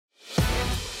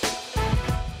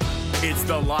It's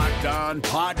the Locked On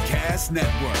Podcast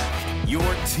Network, your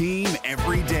team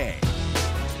every day.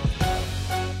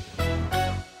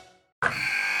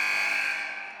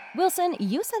 Wilson,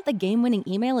 you sent the game-winning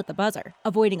email at the buzzer,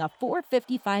 avoiding a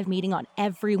 4:55 meeting on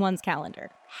everyone's calendar.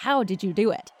 How did you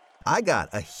do it? I got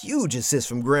a huge assist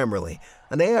from Grammarly,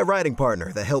 an AI writing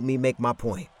partner that helped me make my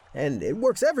point. And it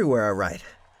works everywhere I write.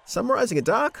 Summarizing a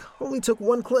doc only took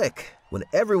one click. When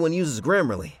everyone uses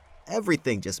Grammarly,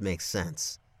 everything just makes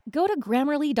sense. Go to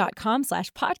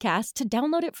Grammarly.com/podcast to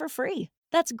download it for free.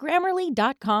 That's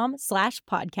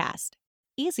Grammarly.com/podcast.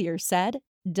 Easier said,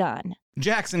 done.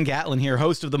 Jackson Gatlin here,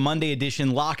 host of the Monday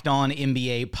edition Locked On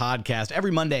NBA podcast.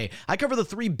 Every Monday, I cover the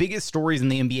three biggest stories in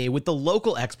the NBA with the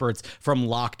local experts from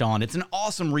Locked On. It's an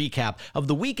awesome recap of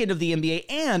the weekend of the NBA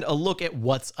and a look at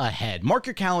what's ahead. Mark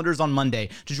your calendars on Monday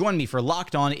to join me for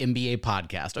Locked On NBA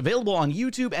podcast, available on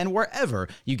YouTube and wherever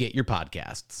you get your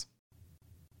podcasts.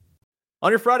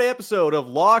 On your Friday episode of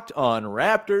Locked On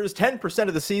Raptors, 10%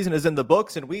 of the season is in the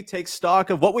books, and we take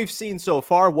stock of what we've seen so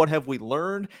far. What have we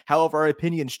learned? How have our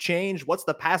opinions changed? What's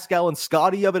the Pascal and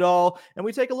Scottie of it all? And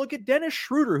we take a look at Dennis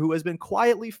Schröder, who has been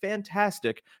quietly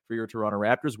fantastic for your Toronto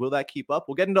Raptors. Will that keep up?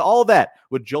 We'll get into all of that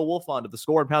with Joe Wolfond of The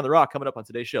Score and Pound the Rock coming up on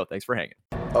today's show. Thanks for hanging.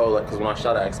 Because when I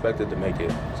shot, I expected to make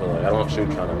it. So, I don't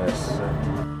shoot trying to miss.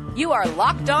 You are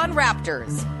Locked On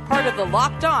Raptors, part of the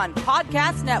Locked On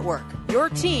Podcast Network, your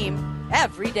team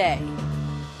every day.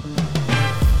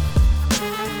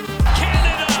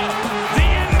 Canada, the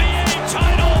NBA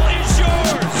title is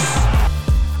yours.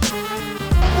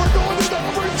 We're going to the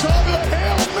overtime of the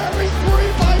Hail Mary 3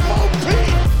 by Mo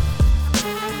Pete.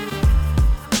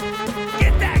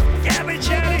 Get that garbage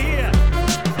out of here.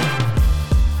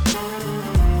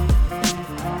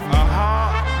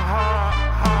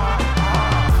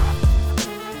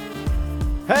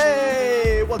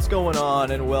 Hey, what's going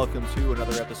on? And welcome to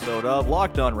another episode of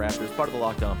Locked On Raptors, part of the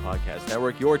Locked On Podcast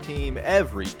Network, your team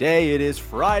every day. It is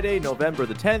Friday, November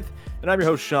the 10th, and I'm your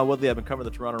host, Sean Woodley. I've been covering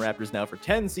the Toronto Raptors now for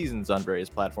 10 seasons on various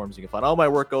platforms. You can find all my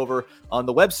work over on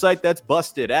the website that's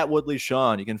busted at Woodley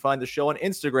Sean. You can find the show on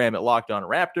Instagram at Locked On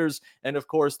Raptors. And of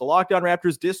course, the Locked On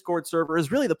Raptors Discord server is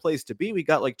really the place to be. We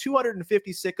got like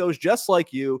 250 sickos just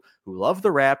like you who love the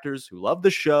Raptors, who love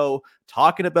the show,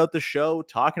 talking about the show,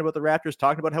 talking about the Raptors,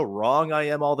 talking about how wrong I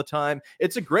am all the time.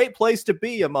 It's a great place to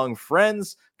be among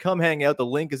friends. Come hang out. The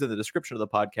link is in the description of the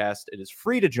podcast. It is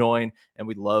free to join, and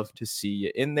we'd love to see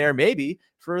you in there. Maybe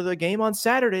for the game on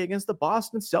Saturday against the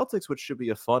Boston Celtics, which should be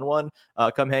a fun one.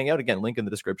 Come hang out. Again, link in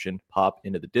the description. Pop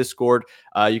into the Discord.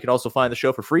 You can also find the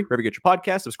show for free wherever you get your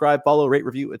podcast. Subscribe, follow, rate,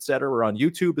 review, etc. We're on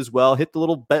YouTube as well. Hit the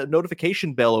little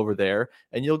notification bell over there,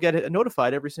 and you'll get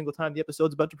notified every single time the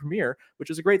episode's about to premiere,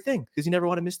 which is a great thing because you never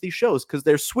want to miss these shows because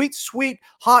they're sweet, sweet,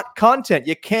 hot content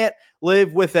you can't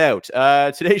live without.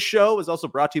 Today's show is also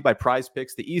brought to you by Prize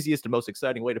Picks, the easiest and most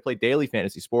exciting way to play daily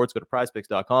fantasy sports. Go to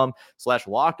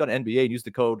prizepicks.com/lockedonnba and use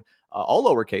the code all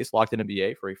lowercase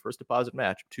LOCKEDONNBA for a first deposit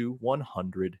match to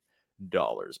 $100.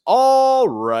 All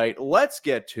right, let's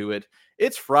get to it.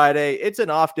 It's Friday. It's an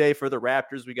off day for the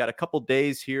Raptors. We got a couple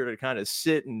days here to kind of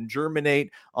sit and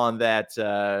germinate on that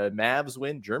Mavs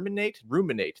win.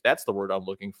 Ruminate. That's the word I'm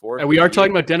looking for. And we are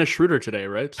talking about Dennis Schröder today,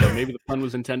 right? So maybe the pun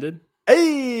was intended.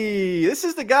 Hey, this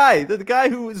is the guy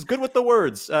who is good with the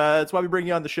words. That's why we bring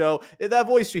you on the show. That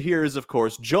voice you hear is, of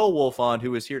course, Joe Wolfond,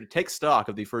 who is here to take stock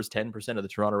of the first 10% of the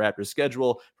Toronto Raptors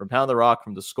schedule from Pound the Rock,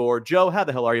 from The Score. Joe, how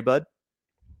the hell are you, bud?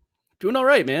 Doing all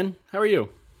right, man. How are you?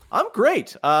 I'm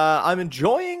great. I'm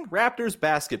enjoying Raptors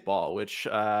basketball, which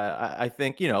I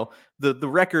think, the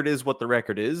record is what the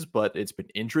record is, but it's been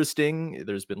interesting.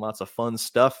 There's been lots of fun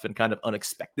stuff and kind of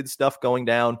unexpected stuff going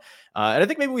down. And I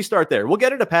think maybe we start there. We'll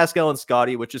get into Pascal and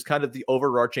Scottie, which is kind of the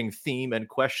overarching theme and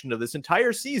question of this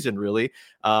entire season, really.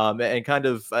 And kind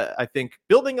of, I think,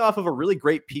 building off of a really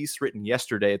great piece written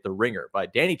yesterday at The Ringer by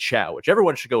Danny Chow, which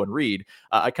everyone should go and read.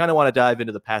 I kind of want to dive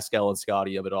into the Pascal and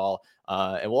Scottie of it all.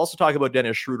 And we'll also talk about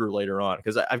Dennis Schröder later on,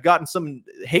 because I've gotten some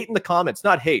hate in the comments,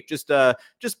 not hate, just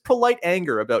polite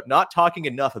anger about not talking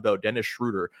enough about Dennis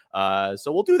Schröder.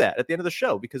 So we'll do that at the end of the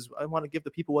show because I want to give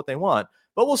the people what they want.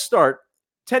 But we'll start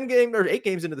 8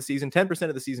 games into the season, 10%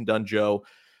 of the season done, Joe.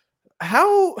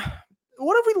 What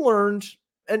have we learned?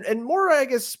 And more, I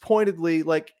guess, pointedly,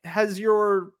 like, has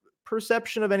your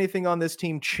perception of anything on this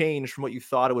team changed from what you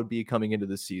thought it would be coming into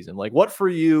the season? Like, what for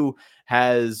you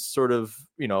has sort of,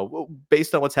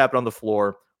 based on what's happened on the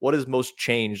floor, what has most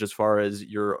changed as far as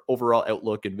your overall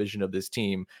outlook and vision of this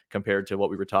team compared to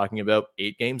what we were talking about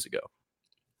 8 games ago?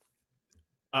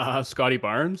 Scottie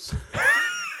Barnes.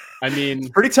 I mean, it's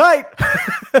pretty tight.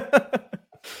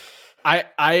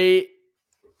 I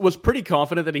was pretty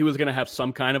confident that he was going to have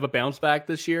some kind of a bounce back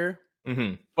this year.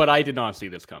 but I did not see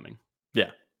this coming.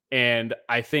 Yeah. And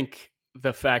I think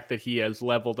the fact that he has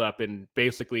leveled up in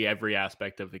basically every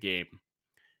aspect of the game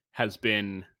has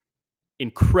been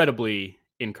incredibly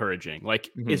encouraging. Like,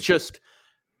 it's just,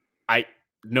 I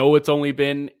know it's only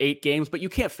been 8 games, but you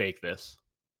can't fake this.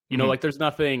 You know, like, there's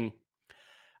nothing.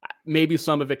 Maybe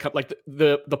some of it, like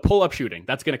the pull-up shooting,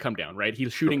 that's going to come down, right?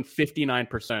 He's shooting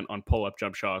 59% on pull-up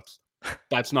jump shots.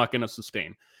 That's not going to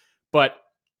sustain. But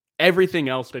everything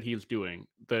else that he's doing,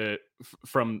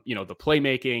 from the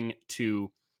playmaking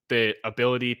to the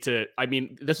ability to, I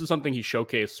mean, this is something he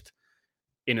showcased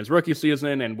in his rookie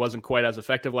season and wasn't quite as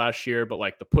effective last year, but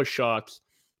like the push shots,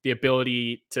 the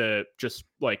ability to just,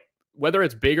 like, whether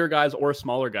it's bigger guys or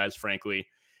smaller guys, frankly,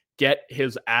 get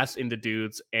his ass into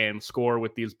dudes and score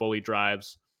with these bully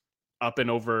drives up and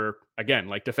over, again,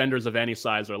 like defenders of any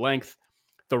size or length.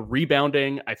 The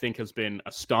rebounding, I think, has been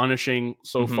astonishing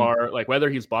so far. Like, whether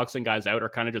he's boxing guys out or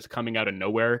kind of just coming out of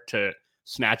nowhere to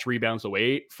snatch rebounds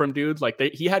away from dudes. Like,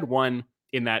 he had one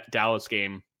in that Dallas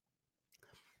game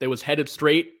that was headed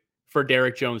straight for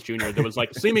Derrick Jones Jr. There was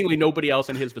like seemingly nobody else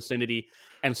in his vicinity,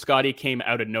 and Scottie came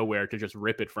out of nowhere to just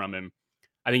rip it from him.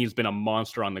 I think he's been a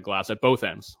monster on the glass at both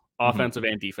ends, offensive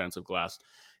and defensive glass.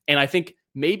 And I think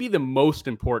maybe the most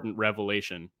important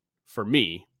revelation for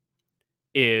me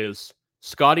is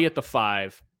Scottie at the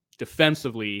 5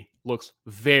 defensively looks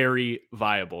very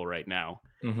viable right now.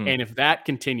 And if that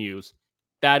continues,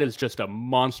 that is just a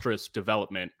monstrous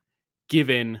development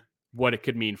given what it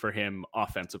could mean for him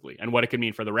offensively and what it could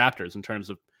mean for the Raptors in terms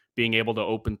of being able to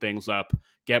open things up,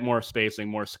 get more spacing,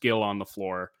 more skill on the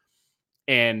floor.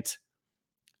 And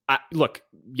look,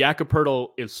 Jakob Poeltl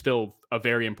is still a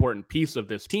very important piece of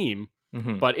this team.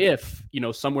 But if,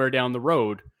 somewhere down the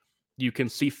road, you can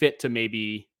see fit to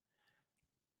maybe,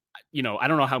 I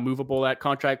don't know how movable that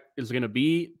contract is going to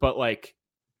be, but like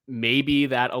maybe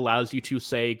that allows you to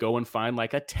say, go and find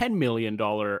like a $10 million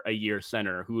a year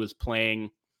center who is playing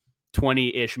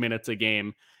 20-ish minutes a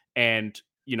game. And,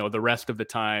 the rest of the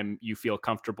time you feel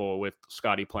comfortable with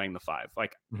Scottie playing the 5.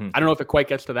 Like, I don't know if it quite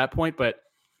gets to that point, but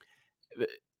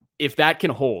if that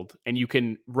can hold and you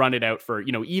can run it out for,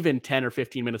 even 10 or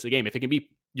 15 minutes a game, if it can be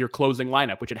your closing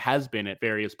lineup, which it has been at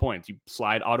various points, you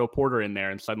slide Otto Porter in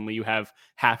there and suddenly you have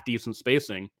half decent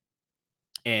spacing.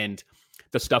 And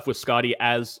the stuff with Scottie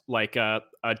as like a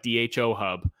DHO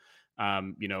hub,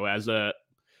 as a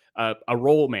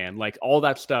roll man, like all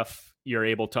that stuff you're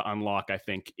able to unlock, I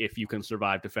think, if you can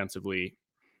survive defensively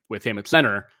with him at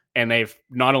center. And they've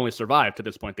not only survived to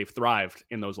this point, they've thrived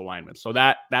in those alignments. So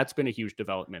that's been a huge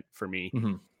development for me.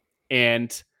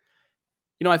 And,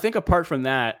 I think apart from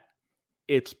that,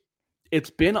 it's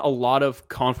been a lot of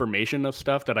confirmation of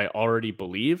stuff that I already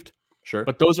believed. Sure.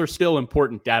 But those are still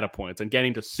important data points, and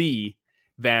getting to see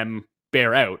them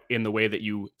bear out in the way that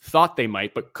you thought they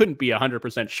might, but couldn't be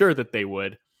 100% sure that they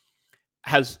would,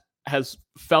 has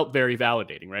felt very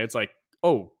validating, right? It's like,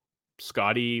 oh,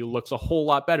 Scottie looks a whole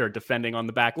lot better defending on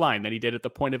the back line than he did at the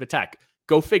point of attack.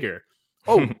 Go figure.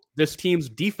 Oh, this team's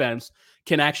defense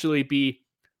can actually be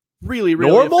really,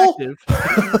 really normal? Effective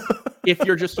if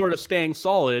you're just sort of staying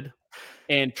solid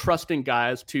and trusting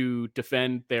guys to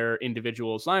defend their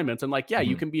individual assignments. And like, yeah,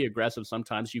 you can be aggressive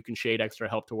sometimes. You can shade extra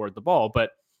help toward the ball,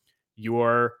 but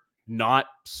you're not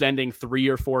sending 3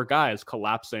 or 4 guys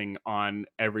collapsing on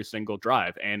every single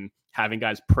drive and having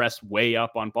guys press way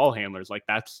up on ball handlers. Like,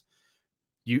 that's,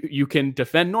 you can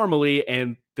defend normally,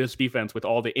 and this defense with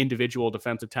all the individual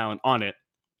defensive talent on it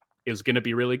is going to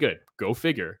be really good. Go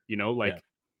figure,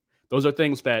 those are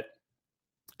things that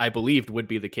I believed would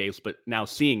be the case, but now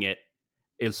seeing it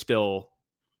is still,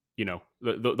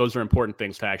 those are important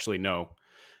things to actually know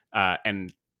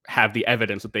and have the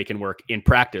evidence that they can work in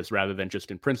practice rather than just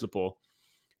in principle.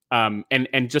 And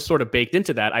just sort of baked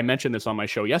into that, I mentioned this on my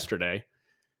show yesterday,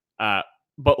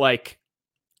 but like,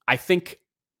 I think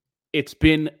it's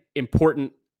been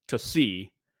important to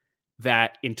see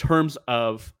that in terms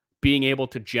of being able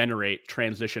to generate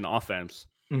transition offense,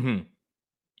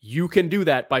 you can do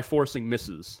that by forcing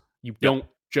misses. You don't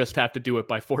just have to do it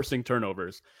by forcing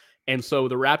turnovers. And so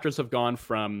the Raptors have gone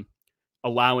from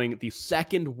allowing the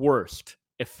second worst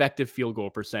effective field goal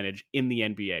percentage in the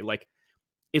NBA. Like,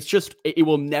 it's just, it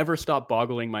will never stop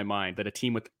boggling my mind that a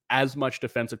team with as much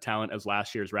defensive talent as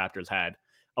last year's Raptors had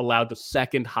allowed the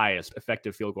second highest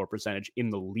effective field goal percentage in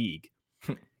the league.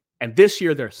 And this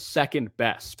year they're second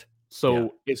best.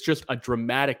 So it's just a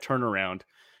dramatic turnaround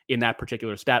in that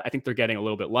particular stat. I think they're getting a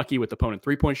little bit lucky with opponent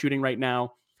 3-point shooting right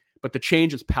now, but the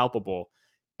change is palpable,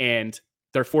 and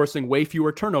they're forcing way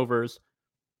fewer turnovers,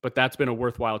 but that's been a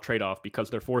worthwhile trade-off because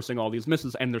they're forcing all these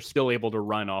misses and they're still able to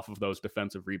run off of those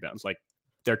defensive rebounds. Like,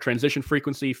 Their transition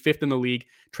frequency, 5th in the league.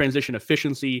 Transition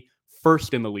efficiency,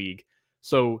 1st in the league.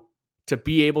 So to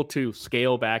be able to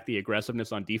scale back the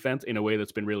aggressiveness on defense in a way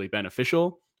that's been really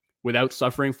beneficial without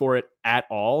suffering for it at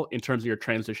all in terms of your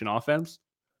transition offense,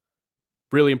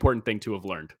 really important thing to have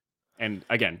learned. And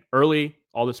again, early,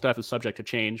 all this stuff is subject to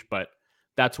change, but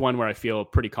that's one where I feel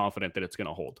pretty confident that it's going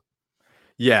to hold.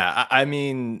 Yeah, I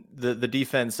mean, the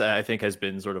defense, I think, has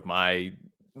been sort of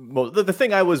the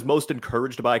thing I was most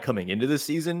encouraged by coming into this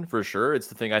season, for sure. It's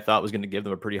the thing I thought was going to give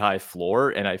them a pretty high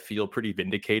floor, and I feel pretty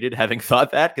vindicated having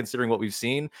thought that, considering what we've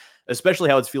seen, especially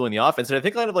how it's feeling the offense. And I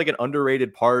think kind of like an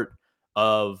underrated part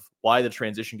of why the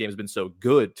transition game has been so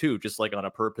good, too, just like on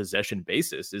a per possession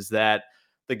basis, is that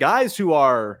the guys who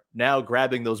are now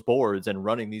grabbing those boards and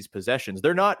running these possessions,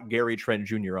 they're not Gary Trent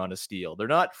Jr. on a steal. They're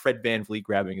not Fred VanVleet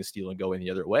grabbing a steal and going the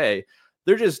other way.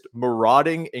 They're just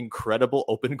marauding, incredible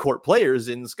open court players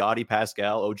in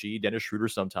Scottie-Pascal, OG, Dennis Schröder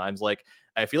sometimes. Like,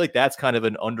 I feel like that's kind of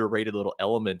an underrated little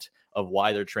element of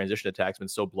why their transition attack's been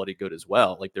so bloody good as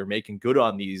well. Like, they're making good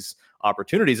on these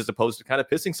opportunities as opposed to kind of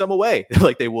pissing some away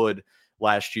like they would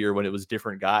last year when it was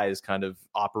different guys kind of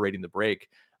operating the break.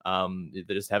 They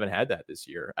just haven't had that this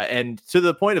year. And to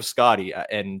the point of Scottie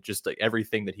and just like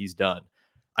everything that he's done,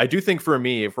 I do think for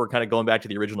me, if we're kind of going back to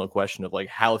the original question of like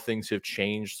how things have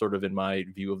changed sort of in my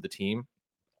view of the team,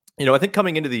 I think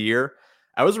coming into the year,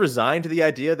 I was resigned to the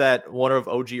idea that one of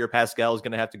OG or Pascal is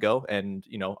going to have to go. And,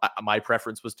 my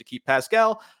preference was to keep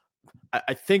Pascal.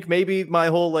 I think maybe my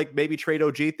whole maybe trade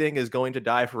OG thing is going to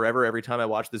die forever. Every time I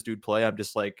watch this dude play, I'm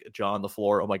just like jaw on the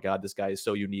floor. Oh my God, this guy is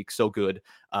so unique, so good.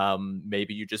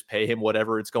 Maybe you just pay him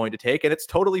whatever it's going to take, and it's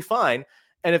totally fine.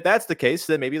 And if that's the case,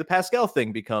 then maybe the Pascal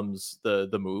thing becomes the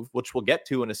move, which we'll get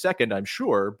to in a second, I'm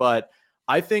sure. But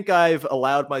I think I've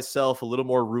allowed myself a little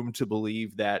more room to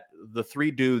believe that the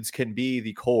three dudes can be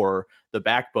the core, the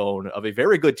backbone of a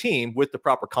very good team with the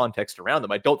proper context around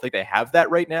them. I don't think they have that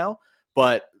right now,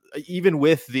 but even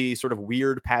with the sort of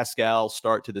weird Pascal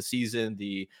start to the season,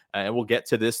 and we'll get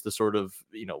to this, the sort of,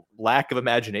 lack of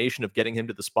imagination of getting him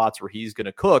to the spots where he's going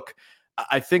to cook,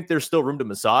 I think there's still room to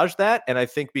massage that. And I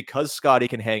think because Scottie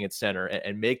can hang at center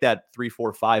and make that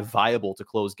 3-4-5 viable to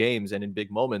close games and in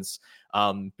big moments,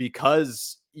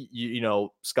 because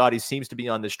Scottie seems to be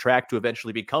on this track to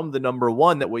eventually become the number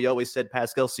one that we always said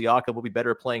Pascal Siakam will be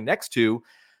better playing next to.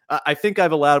 I think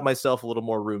I've allowed myself a little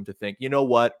more room to think, you know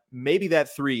what, maybe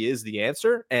that 3 is the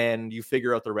answer and you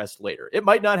figure out the rest later. It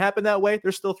might not happen that way.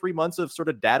 There's still 3 months of sort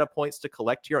of data points to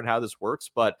collect here on how this works.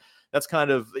 But that's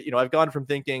kind of, I've gone from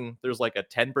thinking there's like a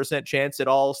 10% chance it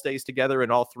all stays together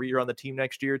and all 3 are on the team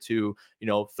next year to,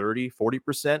 30,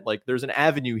 40%. Like there's an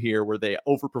avenue here where they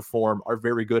overperform, are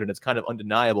very good. And it's kind of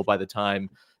undeniable by the time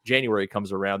January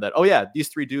comes around that, oh yeah, these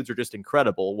 3 dudes are just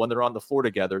incredible. When they're on the floor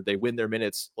together, they win their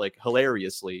minutes like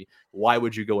hilariously. Why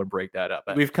would you go and break that up?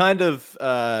 We've kind of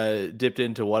dipped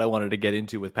into what I wanted to get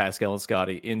into with Pascal and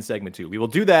Scottie in segment 2. We will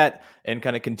do that and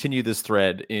kind of continue this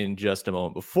thread in just a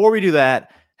moment. Before we do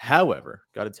that, however,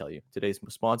 got to tell you, today's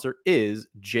sponsor is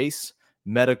Jace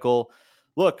Medical.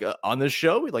 Look, on this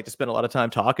show, we like to spend a lot of time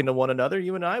talking to one another.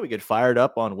 You and I, we get fired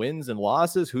up on wins and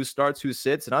losses, who starts, who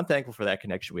sits, and I'm thankful for that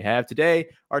connection we have today.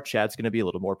 Our chat's going to be a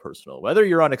little more personal. Whether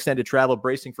you're on extended travel,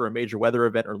 bracing for a major weather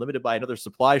event, or limited by another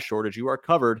supply shortage, you are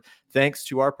covered thanks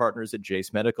to our partners at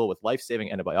Jace Medical with life-saving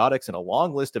antibiotics and a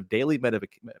long list of daily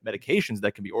medications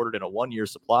that can be ordered in a 1-year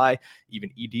supply, even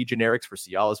ED generics for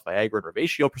Cialis, Viagra, and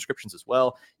Revatio prescriptions as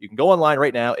well. You can go online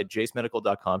right now at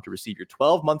jacemedical.com to receive your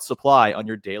 12-month supply on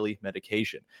your daily medication.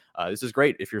 This is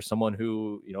great if you're someone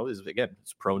who, is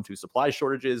prone to supply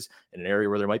shortages in an area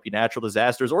where there might be natural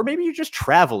disasters, or maybe you're just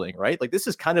traveling, right? Like this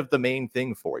is kind of the main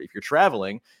thing for you. If you're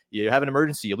traveling, you have an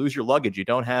emergency, you lose your luggage, you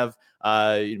don't have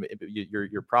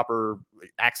your proper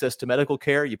access to medical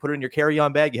care, you put it in your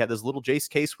carry-on bag, you have this little Jace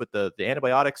case with the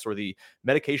antibiotics or the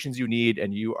medications you need,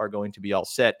 and you are going to be all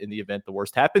set in the event the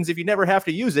worst happens. If you never have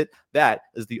to use it, that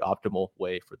is the optimal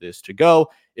way for this to go.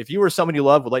 If you or someone you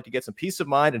love would like to get some peace of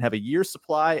mind and have a year's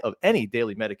supply of any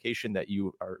daily medication that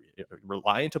you are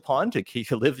reliant upon to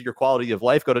live your quality of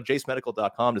life, go to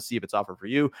jacemedical.com to see if it's offered for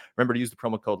you. Remember to use the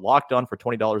promo code LOCKEDON for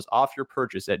 $20 off your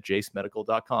purchase at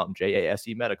jacemedical.com,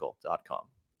 JASEmedical.com.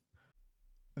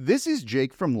 This is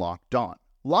Jake from Locked On.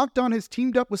 Locked On has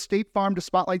teamed up with State Farm to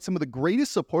spotlight some of the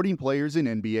greatest supporting players in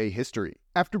NBA history.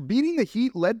 After beating the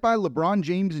Heat led by LeBron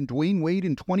James and Dwayne Wade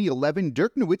in 2011,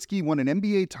 Dirk Nowitzki won an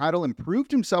NBA title and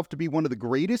proved himself to be one of the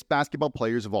greatest basketball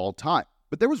players of all time.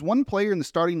 But there was one player in the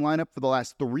starting lineup for the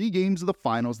last 3 games of the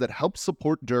finals that helped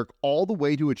support Dirk all the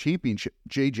way to a championship,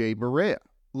 JJ Barea.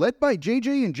 Led by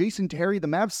JJ and Jason Terry, the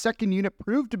Mavs' second unit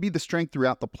proved to be the strength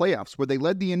throughout the playoffs, where they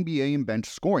led the NBA in bench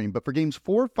scoring. But for games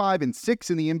 4, 5, and 6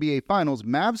 in the NBA Finals,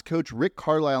 Mavs coach Rick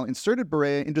Carlisle inserted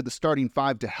Barea into the starting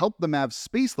five to help the Mavs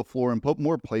space the floor and put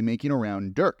more playmaking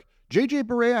around Dirk. JJ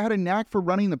Barea had a knack for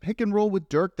running the pick and roll with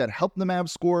Dirk that helped the Mavs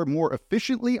score more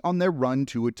efficiently on their run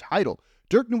to a title.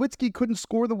 Dirk Nowitzki couldn't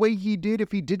score the way he did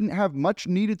if he didn't have much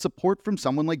needed support from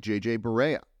someone like JJ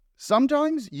Barea.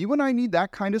 Sometimes you and I need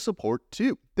that kind of support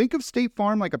too. Think of State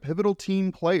Farm like a pivotal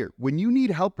team player. When you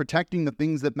need help protecting the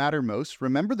things that matter most,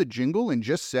 remember the jingle and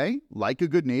just say, like a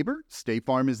good neighbor, State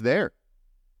Farm is there.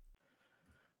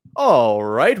 All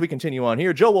right, we continue on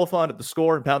here. Joe Wolfond at the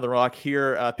Score and Pound the Rock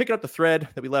here, picking up the thread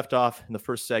that we left off in the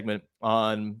first segment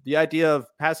on the idea of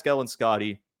Pascal and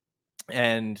Scottie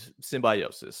and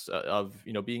symbiosis of,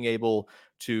 being able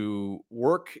to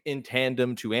work in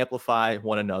tandem to amplify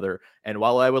one another. And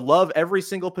while I would love every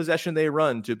single possession they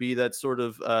run to be that sort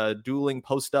of dueling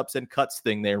post-ups and cuts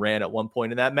thing they ran at one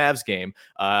point in that Mavs game,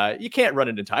 you can't run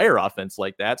an entire offense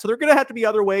like that. So there are going to have to be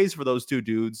other ways for those two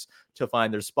dudes to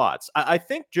find their spots. I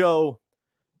think, Joe,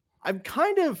 I'm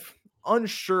kind of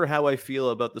unsure how I feel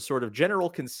about the sort of general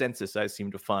consensus I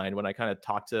seem to find when I kind of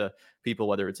talk to people,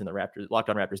 whether it's in the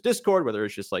Locked On Raptors Discord, whether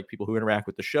it's just like people who interact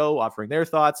with the show offering their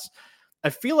thoughts. I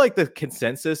feel like the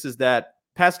consensus is that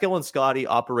Pascal and Scottie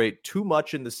operate too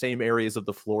much in the same areas of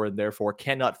the floor and therefore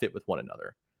cannot fit with one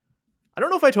another. I don't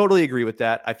know if I totally agree with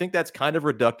that. I think that's kind of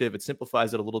reductive. It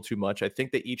simplifies it a little too much. I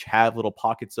think they each have little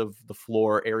pockets of the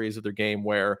floor, areas of their game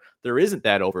where there isn't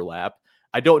that overlap.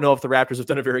 I don't know if the Raptors have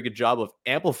done a very good job of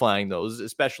amplifying those,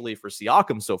 especially for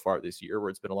Siakam so far this year, where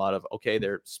it's been a lot of, okay,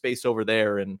 there's space over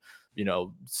there and,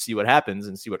 see what happens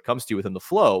and see what comes to you within the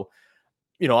flow.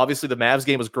 Obviously the Mavs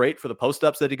game was great for the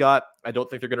post-ups that he got. I don't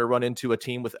think they're going to run into a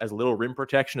team with as little rim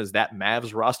protection as that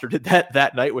Mavs roster did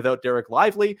that night without Derek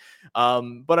Lively.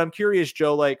 But I'm curious,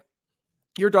 Joe, like,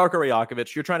 you're Darko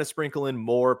Rajakovic. You're trying to sprinkle in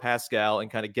more Pascal and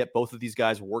kind of get both of these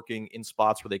guys working in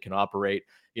spots where they can operate.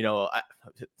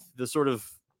 The sort of,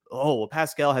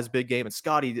 Pascal has a big game and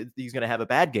Scottie, he's going to have a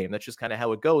bad game. That's just kind of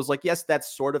how it goes. Like, yes,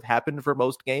 that's sort of happened for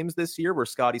most games this year where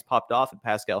Scottie's popped off and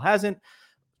Pascal hasn't.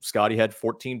 Scottie had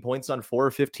 14 points on 4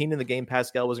 of 15 in the game.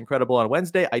 Pascal was incredible on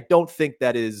Wednesday. I don't think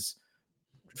that is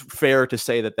fair to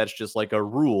say that that's just like a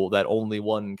rule that only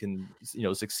one can,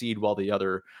 succeed while the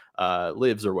other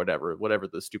lives or whatever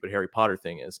the stupid Harry Potter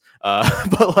thing is.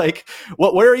 But like,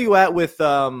 where are you at with,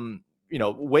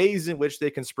 ways in which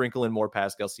they can sprinkle in more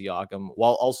Pascal Siakam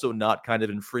while also not kind of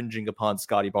infringing upon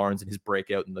Scottie Barnes and his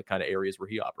breakout in the kind of areas where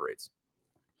he operates?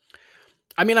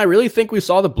 I mean, I really think we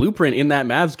saw the blueprint in that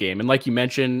Mavs game. And like you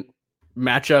mentioned,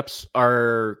 matchups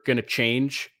are going to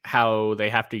change how they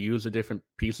have to use the different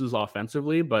pieces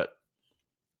offensively, but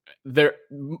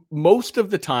most of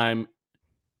the time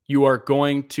you are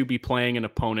going to be playing an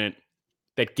opponent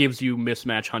that gives you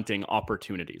mismatch hunting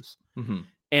opportunities. Mm-hmm.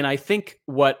 And I think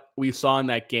what we saw in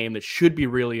that game that should be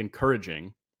really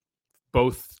encouraging,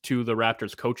 both to the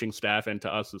Raptors coaching staff and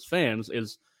to us as fans,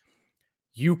 is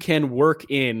you can work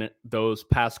in those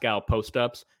Pascal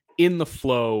post-ups in the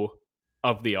flow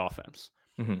of the offense.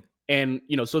 Mm-hmm. And,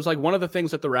 so it's like one of the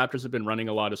things that the Raptors have been running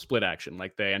a lot of split action.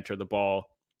 Like they enter the ball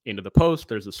into the post,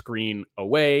 there's a screen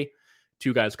away,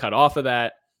 two guys cut off of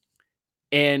that.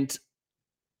 And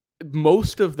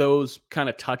most of those kind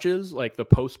of touches, like the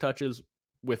post touches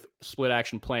with split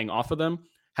action playing off of them,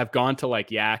 have gone to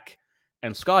like Yak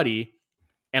and Scottie.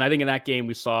 And I think in that game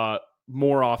we saw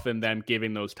more often them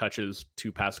giving those touches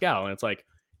to Pascal. And it's like,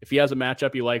 if he has a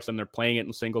matchup he likes and they're playing it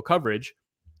in single coverage,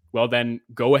 well, then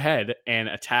go ahead and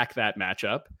attack that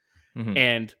matchup. Mm-hmm.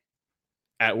 And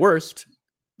at worst,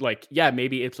 like, yeah,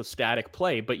 maybe it's a static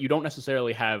play, but you don't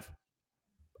necessarily have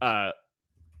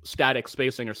static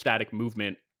spacing or static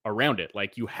movement around it.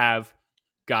 Like you have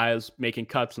guys making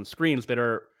cuts and screens that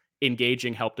are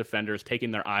engaging help defenders,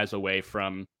 taking their eyes away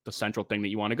from the central thing that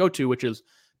you want to go to, which is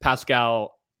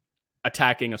Pascal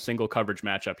attacking a single coverage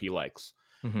matchup he likes.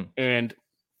 Mm-hmm. And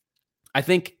I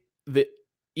think that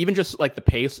even just like the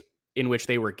pace in which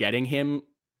they were getting him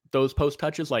those post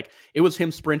touches, like it was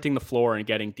him sprinting the floor and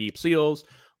getting deep seals,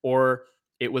 or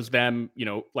it was them,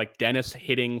 like Dennis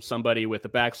hitting somebody with the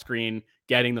back screen,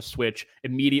 getting the switch,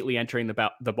 immediately entering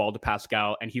the ball to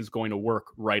Pascal, and he's going to work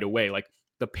right away. Like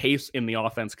the pace in the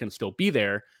offense can still be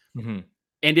there. Mm-hmm.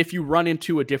 And if you run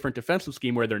into a different defensive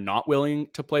scheme where they're not willing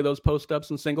to play those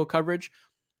post-ups in single coverage,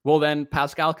 well, then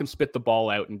Pascal can spit the ball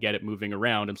out and get it moving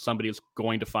around, and somebody is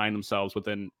going to find themselves with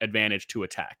an advantage to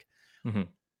attack. Mm-hmm.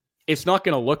 It's not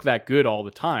going to look that good all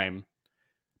the time,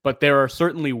 but there are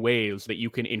certainly ways that you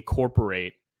can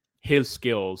incorporate his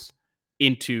skills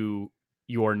into,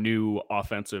 your new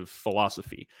offensive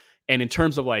philosophy. And in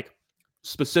terms of like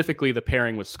specifically the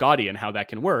pairing with Scottie and how that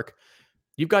can work,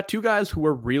 you've got two guys who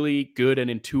are really good and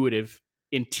intuitive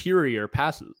interior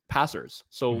passers.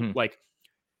 So like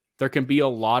there can be a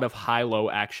lot of high-low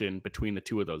action between the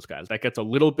two of those guys. That gets a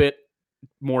little bit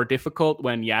more difficult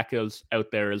when Yaka's out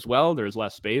there as well. There's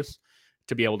less space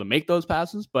to be able to make those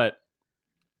passes. But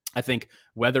I think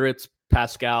whether it's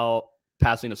Pascal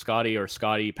passing to Scottie or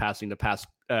Scottie passing to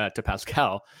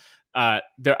Pascal, I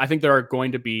think there are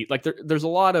going to be like there's a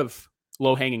lot of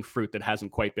low-hanging fruit that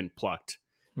hasn't quite been plucked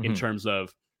in terms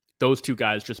of those two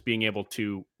guys just being able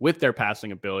to, with their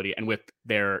passing ability and with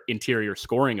their interior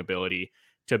scoring ability,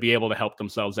 to be able to help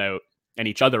themselves out and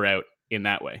each other out in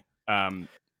that way.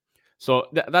 So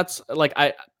that's like,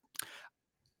 I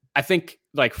think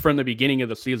like from the beginning of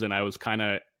the season, I was kind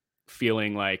of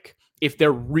feeling like if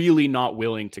they're really not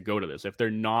willing to go to this, if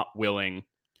they're not willing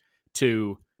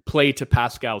to play to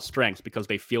Pascal's strengths because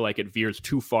they feel like it veers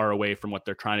too far away from what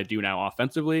they're trying to do now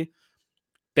offensively,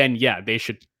 then yeah, they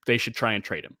should try and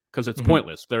trade him because it's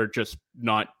pointless. They're just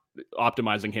not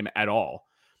optimizing him at all.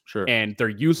 Sure. And they're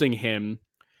using him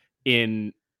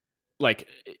in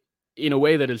a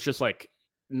way that is just like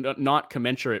not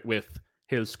commensurate with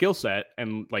his skill set,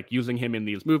 and like using him in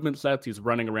these movement sets. He's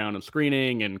running around and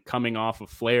screening and coming off of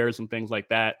flares and things like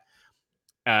that.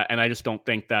 And I just don't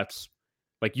think that's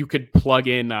like, you could plug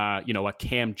in, a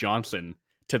Cam Johnson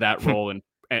to that role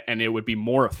and it would be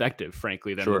more effective,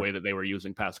 frankly, than the way that they were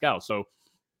using Pascal. So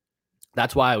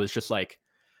that's why I was just like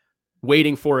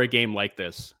waiting for a game like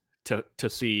this to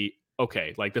see,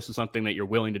 okay, like this is something that you're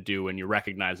willing to do and you're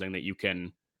recognizing that you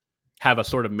can have a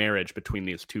sort of marriage between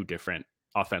these two different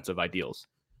offensive ideals.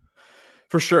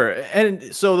 For sure.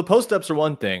 And so the post-ups are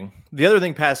one thing. The other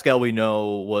thing Pascal, we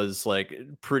know, was like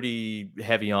pretty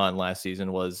heavy on last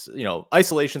season was,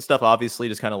 isolation stuff, obviously,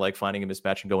 just kind of like finding a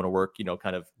mismatch and going to work,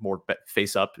 kind of more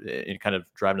face up and kind of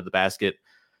driving to the basket.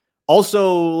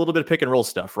 Also, a little bit of pick and roll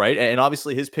stuff, right? And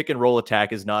obviously his pick and roll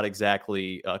attack is not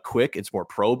exactly quick. It's more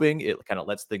probing. It kind of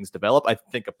lets things develop. I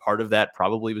think a part of that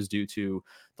probably was due to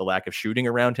the lack of shooting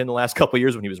around him the last couple of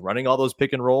years when he was running all those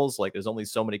pick and rolls. Like there's only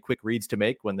so many quick reads to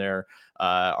make when there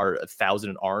are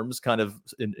 1,000 arms kind of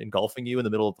engulfing you in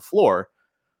the middle of the floor.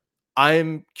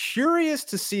 I'm curious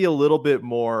to see a little bit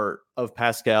more of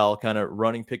Pascal kind of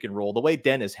running pick and roll the way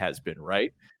Dennis has been,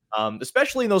 right?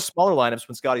 Especially in those smaller lineups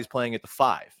when Scottie's playing at the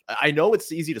 5. I know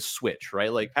it's easy to switch,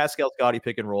 right? Like Pascal, Scottie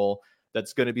pick and roll.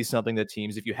 That's going to be something that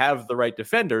teams, if you have the right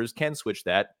defenders, can switch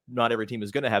that. Not every team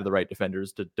is going to have the right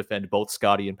defenders to defend both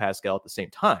Scottie and Pascal at the same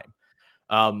time.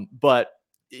 But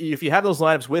if you have those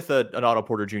lineups with an Otto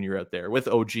Porter Jr. out there, with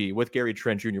OG, with Gary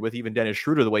Trent Jr., with even Dennis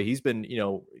Schröder, the way he's been,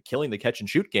 killing the catch and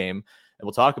shoot game, and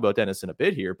we'll talk about Dennis in a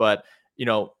bit here, but,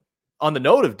 on the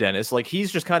note of Dennis, like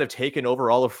he's just kind of taken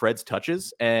over all of Fred's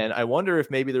touches. And I wonder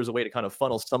if maybe there's a way to kind of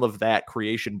funnel some of that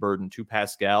creation burden to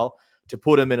Pascal to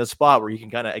put him in a spot where he can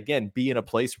kind of, again, be in a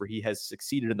place where he has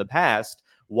succeeded in the past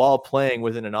while playing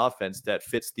within an offense that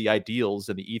fits the ideals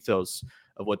and the ethos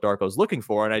of what Darko's looking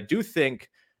for. And I do think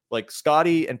like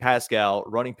Scottie and Pascal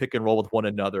running pick and roll with one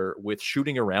another with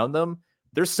shooting around them,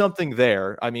 there's something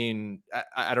there. I mean,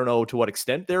 I don't know to what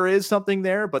extent there is something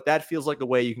there, but that feels like a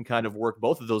way you can kind of work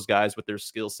both of those guys with their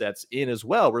skill sets in as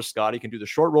well, where Scottie can do the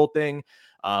short roll thing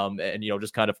and,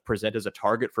 just kind of present as a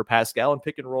target for Pascal and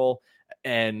pick and roll.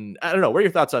 And I don't know, what are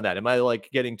your thoughts on that? Am I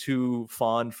like getting too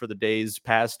fond for the days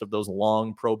past of those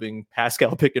long probing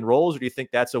Pascal pick and rolls? Or do you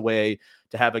think that's a way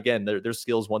to have, again, their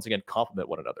skills once again complement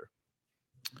one another?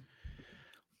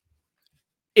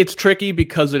 It's tricky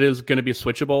because it is going to be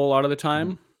switchable a lot of the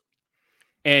time.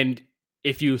 And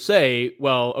if you say,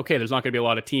 well, okay, there's not going to be a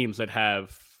lot of teams that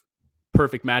have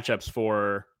perfect matchups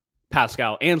for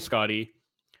Pascal and Scottie,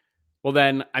 well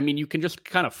then, I mean, you can just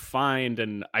kind of find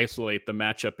and isolate the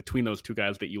matchup between those two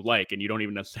guys that you like, and you don't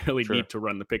even necessarily need to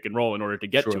run the pick and roll in order to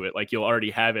get to it. Like you'll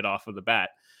already have it off of the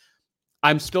bat.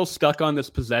 I'm still stuck on this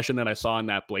possession that I saw in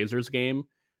that Blazers game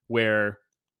where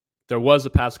there was a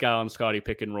Pascal and Scottie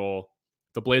pick and roll.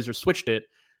 The Blazers switched it,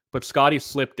 but Scottie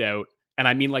slipped out. And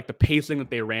I mean, like the pacing that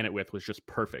they ran it with was just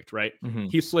perfect, right?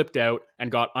 He slipped out and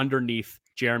got underneath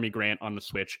Jeremy Grant on the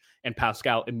switch, and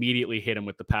Pascal immediately hit him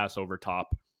with the pass over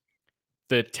top.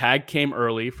 The tag came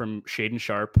early from Shaedon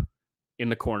Sharpe in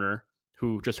the corner,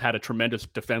 who just had a tremendous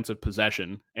defensive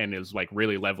possession and is like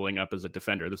really leveling up as a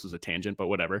defender. This is a tangent, but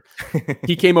whatever.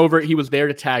 He came over. He was there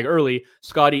to tag early.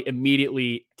 Scottie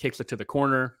immediately kicks it to the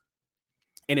corner.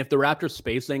 And if the Raptors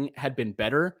spacing had been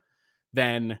better,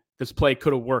 then this play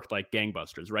could have worked like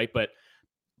gangbusters, right? But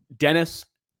Dennis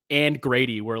and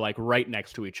Grady were like right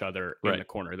next to each other in the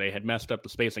corner. They had messed up the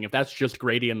spacing. If that's just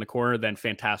Grady in the corner, then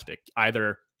fantastic.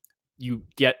 Either you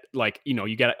get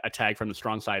you get a tag from the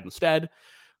strong side instead,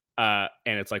 and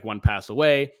it's like one pass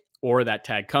away, or that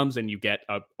tag comes and you get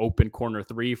an open corner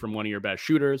 3 from one of your best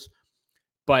shooters.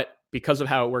 But because of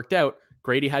how it worked out,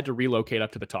 Grady had to relocate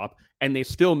up to the top, and they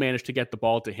still managed to get the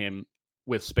ball to him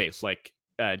with space. Like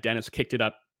Dennis kicked it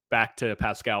up back to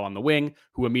Pascal on the wing,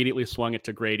 who immediately swung it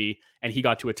to Grady, and he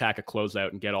got to attack a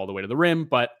closeout and get all the way to the rim.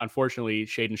 But unfortunately,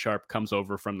 Shaedon Sharpe comes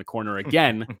over from the corner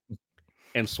again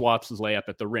and swaps his layup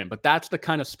at the rim. But that's the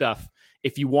kind of stuff,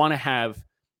 if you want to have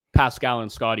Pascal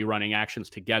and Scottie running actions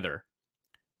together,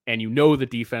 and you know the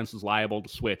defense is liable to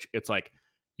switch, it's like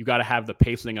you got to have the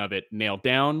pacing of it nailed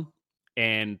down,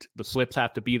 and the slips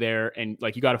have to be there, and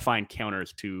like you got to find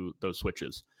counters to those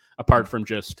switches apart from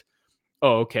just,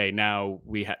 oh, okay, now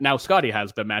Scottie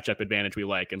has the matchup advantage we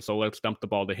like, and so let's dump the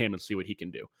ball to him and see what he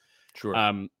can do. Sure.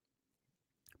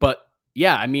 But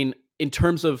yeah, I mean, in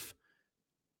terms of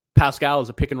Pascal as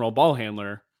a pick and roll ball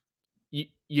handler,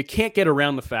 you can't get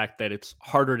around the fact that it's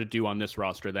harder to do on this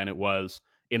roster than it was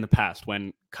in the past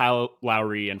when Kyle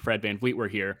Lowry and Fred VanVleet were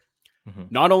here.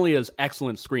 Not only as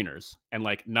excellent screeners, and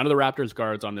like none of the Raptors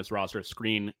guards on this roster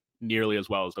screen nearly as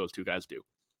well as those two guys do.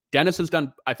 Dennis has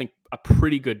done, I think, a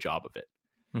pretty good job of it,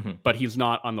 but he's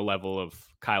not on the level of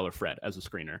Kyle or Fred as a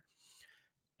screener.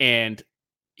 And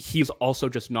he's also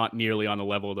just not nearly on the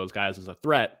level of those guys as a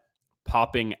threat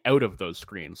popping out of those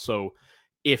screens. So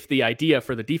if the idea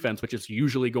for the defense, which is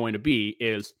usually going to be,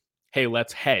 is, hey,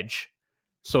 let's hedge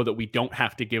so that we don't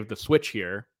have to give the switch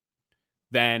here,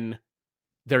 then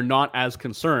they're not as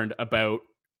concerned about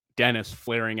Dennis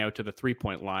flaring out to the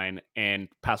 3-point line and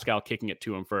Pascal kicking it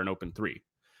to him for an open 3.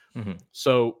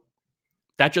 So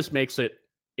that just makes it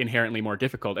inherently more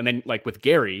difficult. And then like with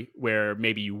Gary, where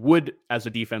maybe you would as a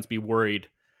defense be worried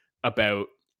about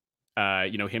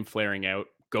him flaring out,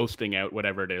 ghosting out,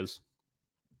 whatever it is,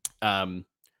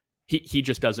 he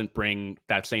just doesn't bring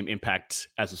that same impact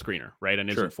as a screener, right? And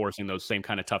isn't forcing those same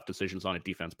kind of tough decisions on a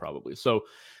defense probably. So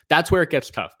that's where it gets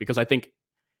tough, because I think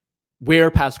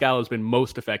where Pascal has been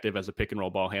most effective as a pick and roll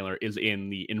ball handler is in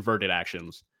the inverted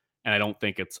actions. And I don't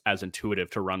think it's as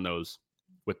intuitive to run those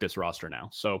with this roster now.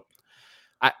 So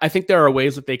I think there are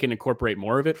ways that they can incorporate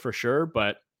more of it for sure.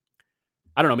 But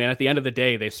I don't know, man, at the end of the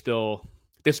day, they still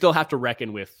have to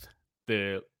reckon with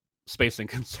the spacing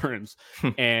concerns.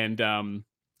 And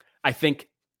I think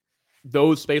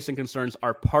those spacing concerns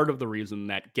are part of the reason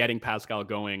that getting Pascal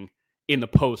going in the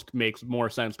post makes more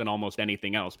sense than almost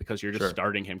anything else, because you're just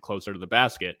starting him closer to the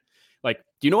basket. Like,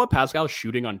 do you know what Pascal's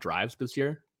shooting on drives this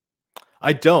year?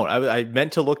 I don't. I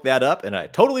meant to look that up and I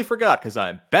totally forgot because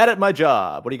I'm bad at my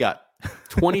job. What do you got?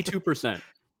 22%.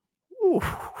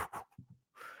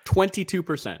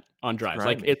 22% on drives.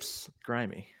 Grimy. Like, it's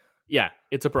grimy. Yeah,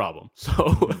 it's a problem.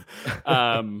 So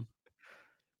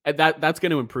that's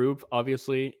going to improve,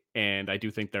 obviously. And I do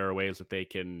think there are ways that they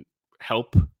can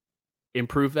help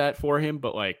improve that for him.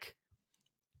 But like,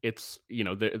 it's,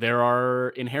 there are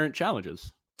inherent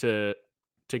challenges to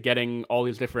getting all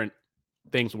these different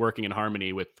things working in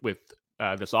harmony with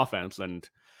this offense. And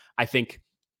I think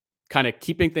kind of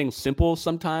keeping things simple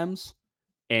sometimes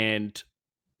and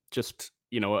just,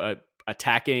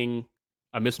 attacking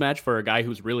a mismatch for a guy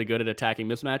who's really good at attacking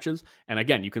mismatches. And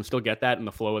again, you can still get that in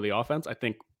the flow of the offense. I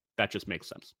think that just makes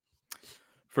sense.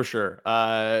 For sure.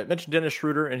 I mentioned Dennis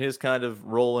Schröder and his kind of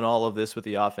role in all of this with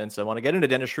the offense. I want to get into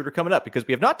Dennis Schröder coming up because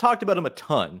we have not talked about him a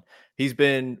ton. He's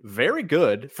been very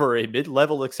good for a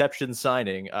mid-level exception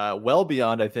signing, well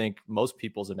beyond, I think, most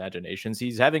people's imaginations.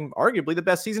 He's having arguably the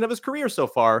best season of his career so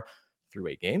far through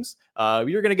 8 games.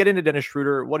 You're going to get into Dennis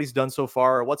Schröder, what he's done so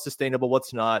far, what's sustainable,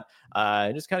 what's not,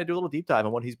 and just kind of do a little deep dive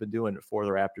on what he's been doing for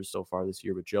the Raptors so far this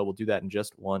year. But Joe, we'll do that in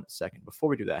just 1 second. Before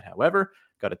we do that, however,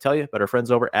 got to tell you about our friends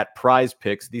over at Prize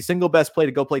Picks, the single best play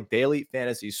to go play daily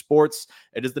fantasy sports.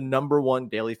 It is the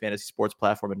 #1 daily fantasy sports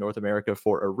platform in North America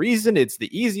for a reason. It's the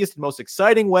easiest and most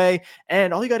exciting way.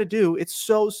 And all you got to do, it's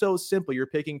so simple. You're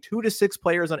picking 2 to 6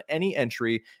 players on any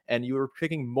entry, and you are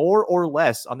picking more or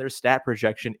less on their stat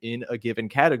projection in a given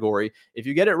category. If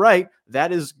you get it right,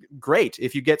 that is great.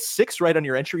 If you get 6 right on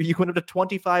your entry, you win up to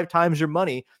 25 times your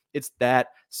money. It's that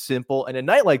simple. And a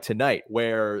night like tonight,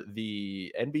 where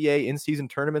the NBA in-season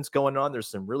tournament's going on, there's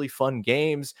some really fun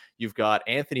games. You've got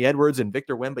Anthony Edwards and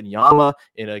Victor Wembanyama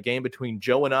in a game between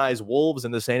Joe and I's Wolves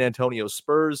and the San Antonio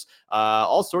Spurs.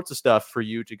 All sorts of stuff for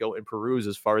you to go and peruse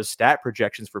as far as stat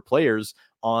projections for players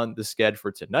on the sched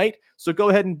for tonight. So go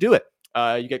ahead and do it.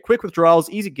 You get quick withdrawals,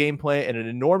 easy gameplay, and an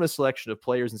enormous selection of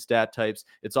players and stat types.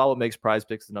 It's all what makes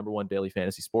PrizePicks the #1 daily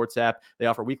fantasy sports app. They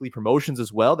offer weekly promotions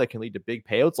as well that can lead to big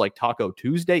payouts like Taco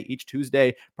Tuesday. Each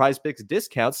Tuesday, PrizePicks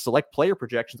discounts select player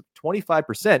projections of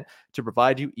 25% to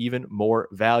provide you even more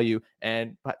value.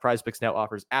 And PrizePicks now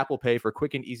offers Apple Pay for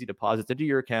quick and easy deposits into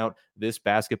your account this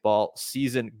basketball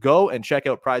season. Go and check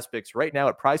out PrizePicks right now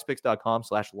at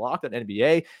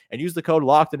prizepicks.com/LockedOnNBA and use the code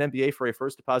LockedOnNBA for a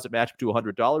first deposit match up to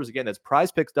 $100. Again, that's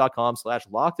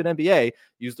prizepicks.com/LockedOnNBA.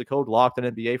 Use the code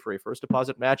LockedOnNBA for a first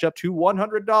deposit match up to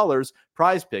 $100.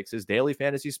 PrizePicks is daily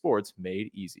fantasy sports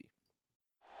made easy.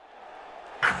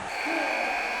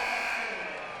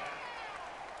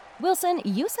 Wilson,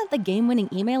 you sent the game-winning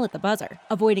email at the buzzer,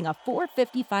 avoiding a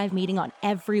 4:55 meeting on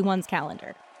everyone's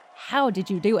calendar. How did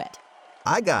you do it?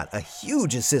 I got a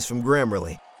huge assist from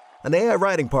Grammarly, an AI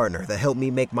writing partner that helped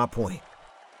me make my point.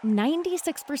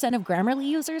 96% of Grammarly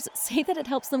users say that it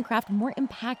helps them craft more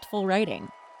impactful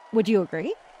writing. Would you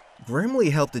agree?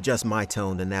 Grammarly helped adjust my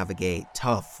tone to navigate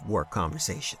tough work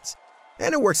conversations.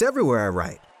 And it works everywhere I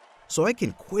write, so I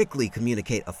can quickly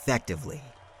communicate effectively.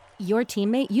 Your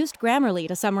teammate used Grammarly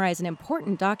to summarize an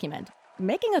important document,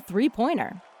 making a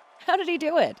 3-pointer. How did he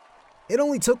do it? It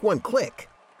only took one click.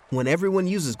 When everyone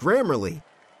uses Grammarly,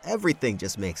 everything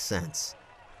just makes sense.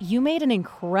 You made an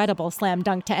incredible slam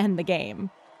dunk to end the game.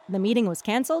 The meeting was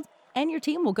canceled, and your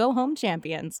team will go home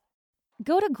champions.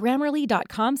 Go to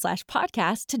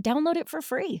Grammarly.com/podcast to download it for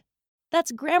free.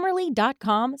 That's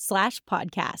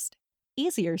Grammarly.com/podcast.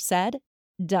 Easier said,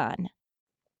 done.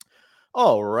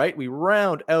 All right, we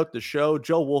round out the show.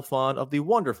 Joe Wolfond of the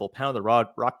wonderful Pound the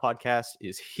Rock podcast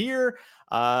is here,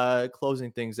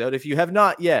 closing things out. If you have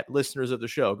not yet, listeners of the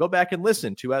show, go back and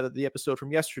listen to the episode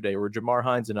from yesterday where Jamar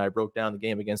Hines and I broke down the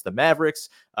game against the Mavericks.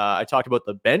 I talked about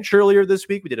the bench earlier this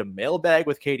week. We did a mailbag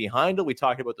with Katie Heindel. We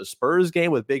talked about the Spurs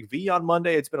game with Big V on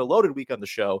Monday. It's been a loaded week on the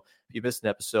show. If you missed an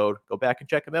episode, go back and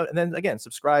check them out. And then again,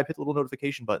 subscribe, hit the little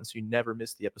notification button so you never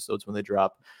miss the episodes when they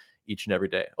drop each and every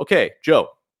day. Okay, Joe.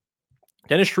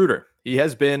 Dennis Schröder, he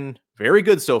has been very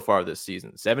good so far this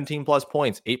season. 17 plus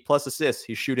points, 8 plus assists.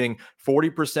 He's shooting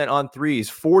 40% on threes,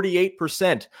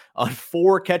 48% on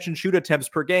 4 catch and shoot attempts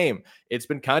per game. It's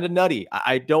been kind of nutty.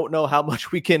 I don't know how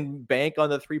much we can bank on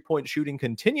the 3-point shooting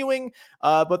continuing,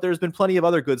 but there's been plenty of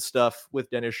other good stuff with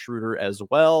Dennis Schröder as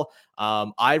well.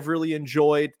 I've really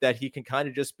enjoyed that he can kind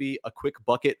of just be a quick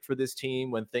bucket for this team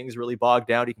when things really bog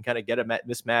down. He can kind of get a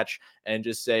mismatch and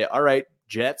just say, all right,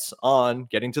 Jets on,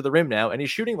 getting to the rim now. And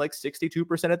he's shooting like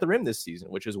 62% at the rim this season,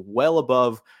 which is well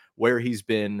above where he's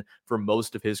been for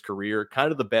most of his career,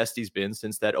 kind of the best he's been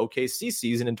since that OKC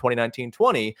season in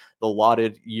 2019-20, the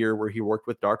lauded year where he worked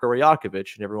with Darko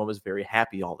Rajakovic and everyone was very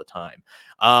happy all the time.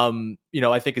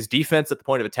 I think his defense at the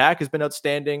point of attack has been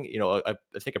outstanding. I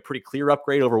think a pretty clear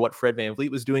upgrade over what Fred VanVleet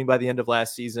was doing by the end of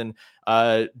last season.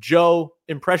 Joe,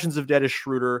 impressions of Dennis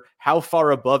Schröder, how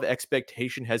far above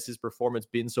expectation has his performance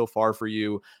been so far for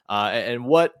you? And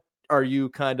what are you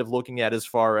kind of looking at as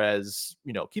far as,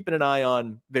 keeping an eye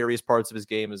on various parts of his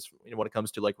game as when it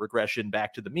comes to like regression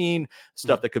back to the mean,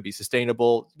 stuff that could be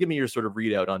sustainable? Give me your sort of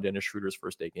readout on Dennis Schröder's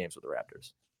first 8 games with the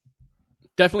Raptors.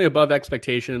 Definitely above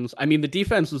expectations. I mean, the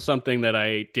defense is something that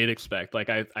I did expect. Like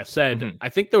I said, I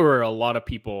think there were a lot of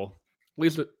people, at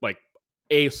least like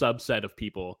a subset of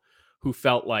people, who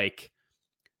felt like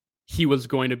he was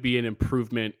going to be an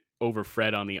improvement over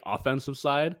Fred on the offensive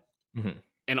side.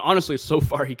 And honestly, so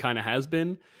far he kind of has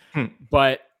been,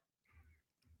 but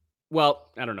well,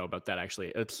 I don't know about that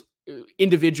actually. It's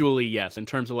individually, yes. In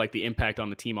terms of like the impact on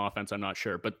the team offense, I'm not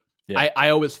sure, but yeah. I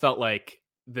always felt like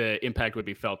the impact would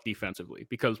be felt defensively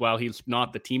because while he's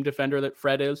not the team defender that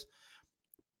Fred is,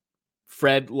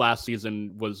 Fred last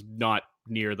season was not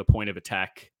near the point of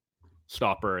attack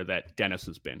stopper that Dennis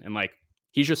has been. And like,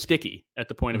 he's just sticky at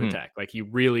the point of attack. Like he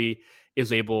really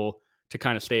is able to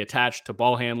kind of stay attached to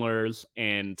ball handlers.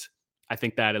 And I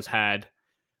think that has had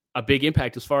a big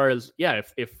impact as far as,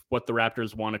 if what the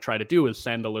Raptors want to try to do is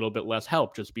send a little bit less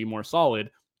help, just be more solid,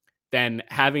 then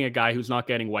having a guy who's not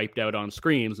getting wiped out on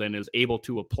screens and is able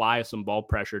to apply some ball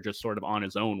pressure just sort of on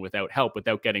his own without help,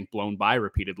 without getting blown by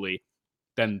repeatedly,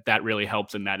 then that really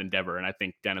helps in that endeavor. And I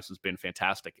think Dennis has been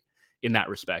fantastic in that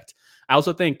respect. I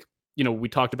also think, we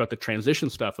talked about the transition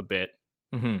stuff a bit.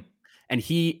 And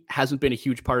he hasn't been a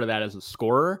huge part of that as a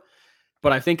scorer.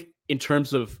 But I think in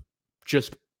terms of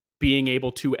just being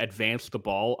able to advance the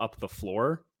ball up the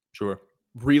floor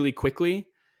really quickly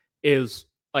is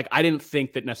like, I didn't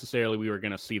think that necessarily we were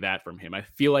going to see that from him. I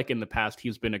feel like in the past,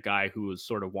 he's been a guy who has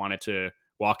sort of wanted to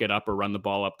walk it up or run the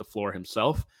ball up the floor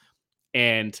himself.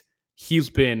 And he's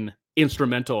been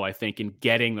instrumental, I think, in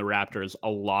getting the Raptors a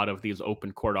lot of these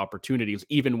open court opportunities,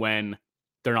 even when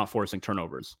they're not forcing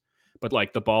turnovers. But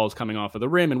like the ball is coming off of the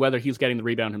rim, and whether he's getting the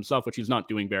rebound himself, which he's not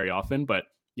doing very often, but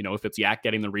if it's Yak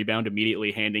getting the rebound,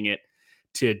 immediately handing it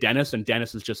to Dennis, and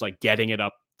Dennis is just like getting it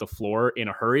up the floor in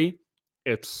a hurry,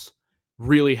 it's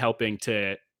really helping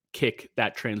to kick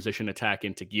that transition attack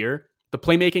into gear. The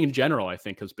playmaking in general, I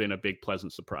think, has been a big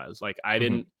pleasant surprise. Like I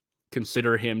didn't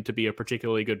consider him to be a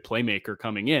particularly good playmaker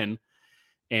coming in.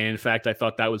 And in fact, I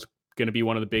thought that was going to be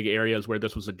one of the big areas where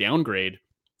this was a downgrade.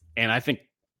 And I think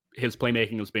his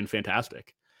playmaking has been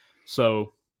fantastic.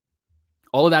 So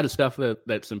all of that is stuff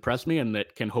that's impressed me and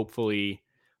that can hopefully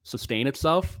sustain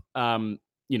itself.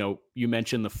 You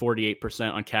mentioned the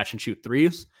 48% on catch and shoot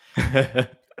threes.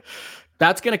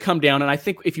 That's going to come down. And I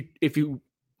think if you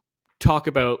talk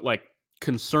about like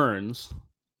concerns,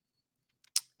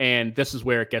 and this is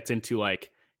where it gets into like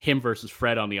him versus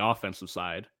Fred on the offensive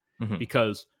side,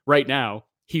 because right now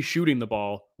he's shooting the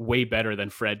ball way better than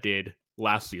Fred did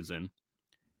last season,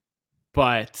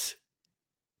 but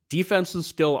defenses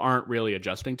still aren't really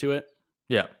adjusting to it.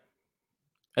 Yeah.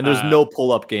 And there's no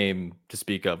pull-up game to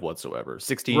speak of whatsoever.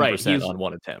 16% on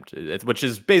one attempt, which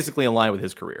is basically in line with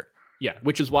his career. Yeah,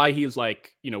 which is why he's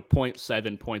like,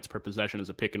 0.7 points per possession as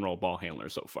a pick and roll ball handler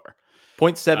so far.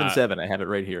 0.77. I have it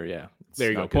right here. Yeah. There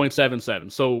you go.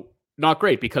 0.77. So not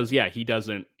great because he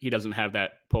doesn't have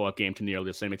that pull-up game to nearly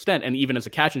the same extent. And even as a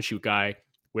catch and shoot guy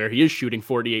where he is shooting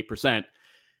 48%,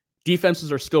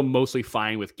 defenses are still mostly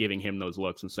fine with giving him those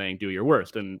looks and saying, do your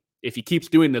worst. And if he keeps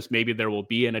doing this, maybe there will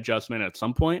be an adjustment at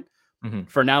some point.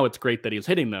 For now, it's great that he's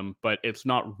hitting them, but it's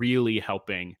not really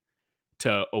helping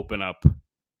to open up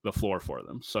the floor for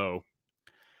them. So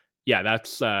yeah,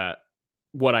 that's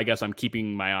what I guess I'm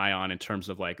keeping my eye on in terms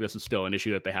of like, this is still an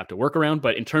issue that they have to work around,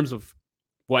 but in terms of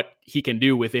what he can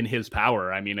do within his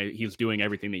power, I mean, he's doing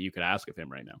everything that you could ask of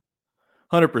him right now.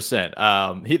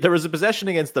 100%. There was a possession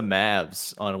against the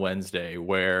Mavs on Wednesday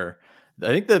where I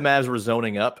think the Mavs were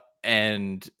zoning up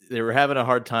and they were having a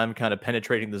hard time kind of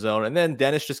penetrating the zone. And then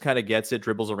Dennis just kind of gets it,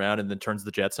 dribbles around, and then turns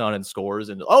the Jets on and scores.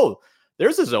 And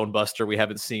there's a zone buster we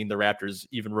haven't seen the Raptors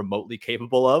even remotely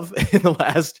capable of in the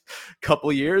last couple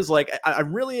of years. Like,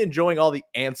 I'm really enjoying all the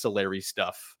ancillary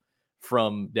stuff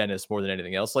from Dennis more than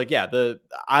anything else. Like,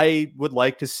 I would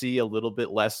like to see a little bit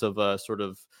less of a sort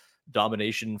of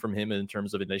domination from him in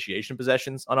terms of initiation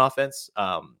possessions on offense.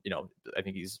 I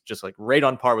think he's just like right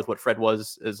on par with what Fred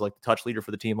was as like the touch leader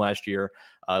for the team last year.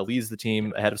 Leads the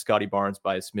team ahead of Scottie Barnes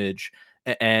by a smidge.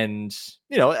 And,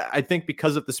 I think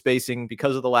because of the spacing,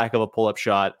 because of the lack of a pull-up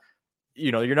shot,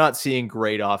 you're not seeing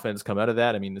great offense come out of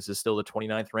that. I mean, this is still the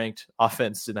 29th ranked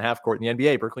offense in the half court in the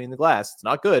NBA, Berkeley in the glass. It's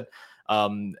not good.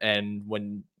 And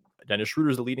when Dennis Schröder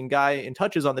is the leading guy in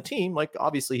touches on the team, like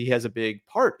obviously he has a big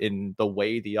part in the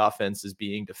way the offense is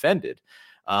being defended.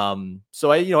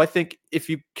 So I think if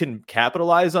you can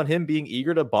capitalize on him being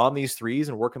eager to bomb these threes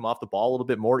and work him off the ball a little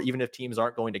bit more, even if teams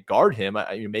aren't going to guard him,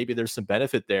 maybe there's some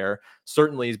benefit there.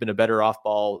 Certainly he's been a better off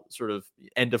ball sort of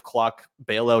end of clock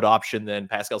bailout option than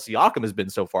Pascal Siakam has been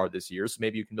so far this year. So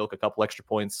maybe you can milk a couple extra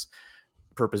points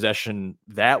per possession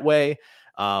that way.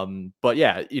 But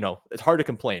yeah, it's hard to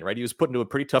complain, right? He was put into a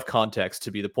pretty tough context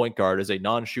to be the point guard as a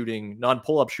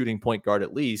non-pull-up shooting point guard,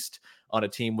 at least on a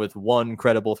team with one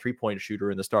credible 3-point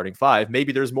shooter in the starting five.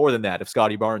 Maybe there's more than that if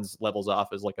Scottie Barnes levels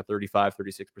off as like a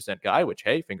 35-36% guy, which,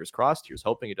 hey, fingers crossed. Here's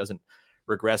hoping it doesn't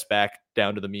regress back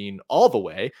down to the mean all the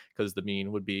way, because the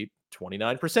mean would be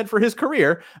 29% for his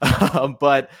career.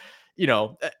 But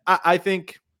I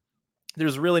think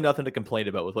there's really nothing to complain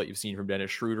about with what you've seen from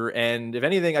Dennis Schröder. And if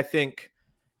anything, I think,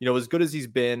 as good as he's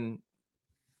been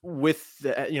with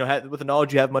the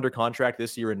knowledge you have him under contract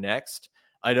this year and next,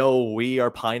 I know we are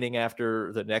pining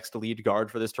after the next lead guard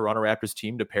for this Toronto Raptors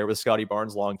team to pair with Scottie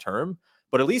Barnes long-term,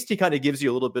 but at least he kind of gives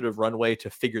you a little bit of runway to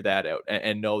figure that out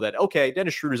and know that, okay,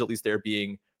 Dennis Schröder's at least there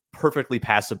being perfectly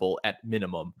passable at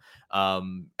minimum,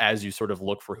 as you sort of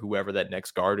look for whoever that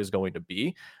next guard is going to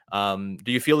be. Do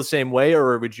you feel the same way,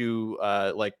 or would you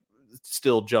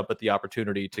still jump at the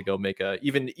opportunity to go make a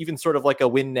even sort of like a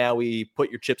win now, we put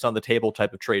your chips on the table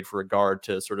type of trade for a guard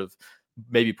to sort of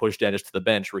maybe push Dennis to the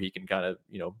bench where he can kind of,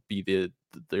 be the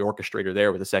orchestrator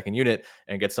there with the second unit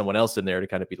and get someone else in there to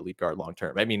kind of be the lead guard long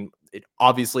term? I mean,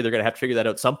 obviously they're going to have to figure that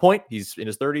out at some point. He's in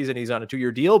his 30s and he's on a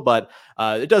 2-year deal, but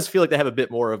it does feel like they have a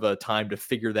bit more of a time to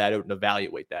figure that out and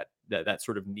evaluate that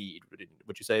sort of need.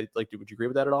 Would you say, would you agree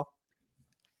with that at all?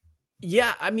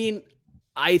 Yeah, I mean,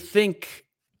 I think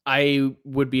I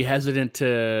would be hesitant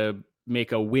to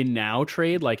make a win now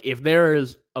trade. Like if there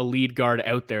is a lead guard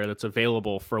out there that's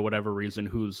available for whatever reason,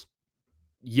 who's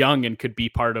young and could be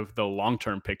part of the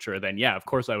long-term picture, then yeah, of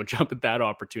course I would jump at that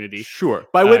opportunity. Sure.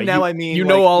 By win now, I mean,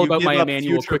 like, all you about give my up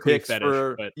Emmanuel future Quickly picks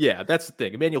fetish. But yeah, that's the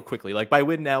thing. Emmanuel Quickly. Like, by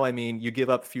win now, I mean, you give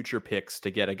up future picks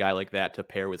to get a guy like that to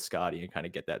pair with Scottie and kind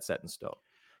of get that set in stone.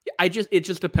 It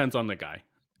just depends on the guy.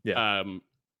 Yeah.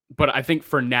 But I think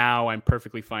for now, I'm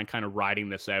perfectly fine kind of riding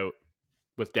this out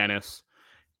with Dennis.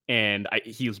 And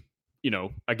he's,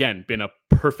 again, been a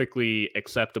perfectly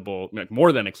acceptable, like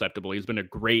more than acceptable. He's been a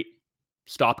great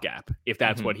stopgap if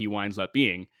that's what he winds up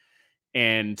being.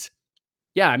 And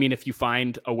yeah, I mean, if you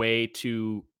find a way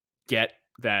to get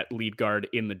that lead guard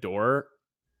in the door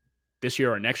this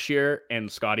year or next year, and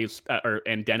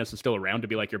and Dennis is still around to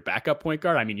be like your backup point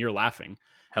guard, I mean, you're laughing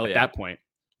at that point.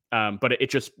 But it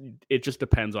just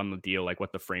depends on the deal, like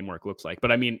what the framework looks like.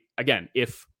 But I mean, again,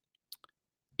 if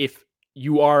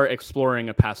you are exploring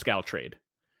a Pascal trade,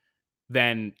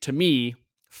 then to me,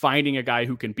 finding a guy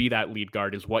who can be that lead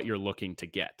guard is what you're looking to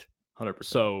get. 100%.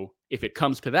 So if it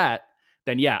comes to that,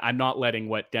 then yeah, I'm not letting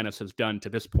what Dennis has done to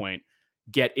this point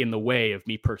get in the way of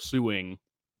me pursuing,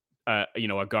 a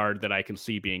guard that I can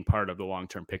see being part of the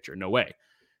long-term picture. No way.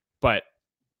 But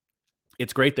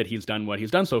it's great that he's done what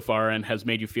he's done so far and has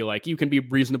made you feel like you can be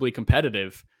reasonably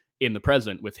competitive in the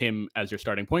present with him as your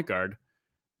starting point guard.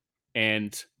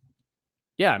 And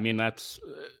yeah, I mean, that's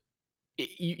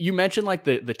you mentioned like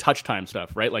the touch time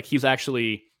stuff, right? Like he's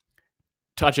actually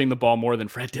touching the ball more than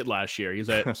Fred did last year. He's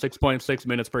at 6.6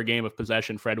 minutes per game of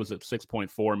possession. Fred was at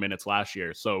 6.4 minutes last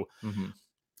year. So,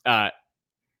 and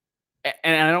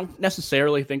I don't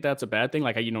necessarily think that's a bad thing.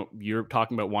 Like, you're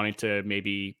talking about wanting to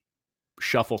maybe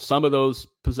shuffle some of those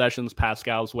possessions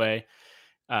Pascal's way.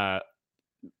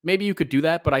 Maybe you could do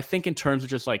that, but I think in terms of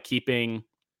just like keeping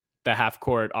the half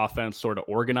court offense sort of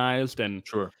organized, and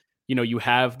sure, you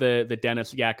have the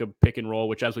Dennis Jakob pick and roll,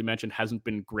 which, as we mentioned, hasn't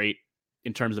been great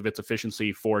in terms of its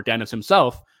efficiency for Dennis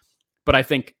himself. But I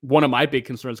think one of my big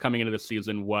concerns coming into this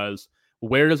season was,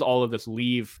 where does all of this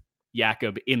leave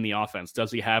Jakob in the offense?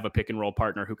 Does he have a pick and roll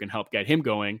partner who can help get him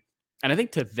going? And I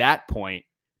think to that point,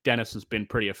 Dennis has been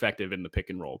pretty effective in the pick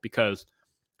and roll because,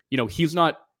 he's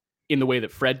not in the way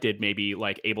that Fred did, maybe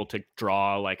like able to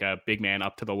draw like a big man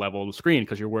up to the level of the screen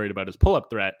because you're worried about his pull-up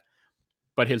threat.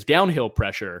 But his downhill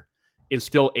pressure is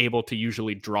still able to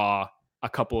usually draw a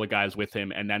couple of guys with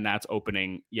him, and then that's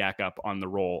opening Jakob on the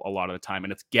roll a lot of the time.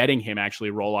 And it's getting him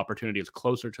actually roll opportunities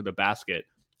closer to the basket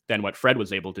than what Fred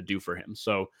was able to do for him.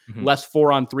 So less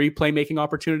 4-on-3 playmaking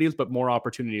opportunities, but more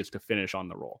opportunities to finish on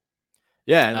the roll.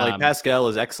 Yeah, and like Pascal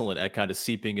is excellent at kind of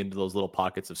seeping into those little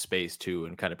pockets of space too,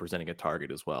 and kind of presenting a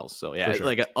target as well. So yeah, sure.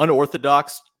 Like an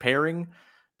unorthodox pairing,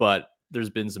 but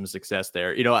there's been some success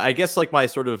there. I guess like my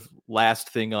sort of last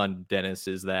thing on Dennis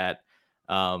is that,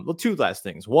 two last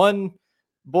things. One,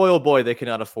 boy, oh boy, they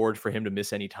cannot afford for him to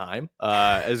miss any time.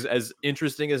 As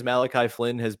interesting as Malachi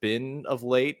Flynn has been of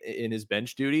late in his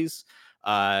bench duties,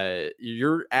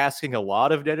 you're asking a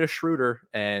lot of Dennis Schröder,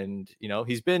 and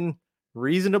he's been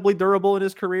reasonably durable in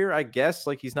his career, I guess.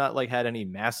 Like he's not like had any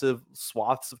massive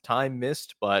swaths of time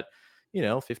missed, but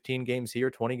 15 games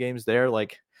here, 20 games there,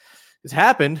 like it's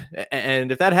happened. And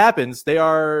if that happens, they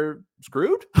are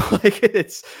screwed.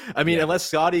 Unless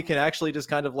Scottie can actually just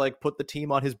kind of like put the team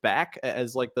on his back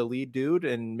as like the lead dude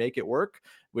and make it work,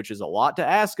 which is a lot to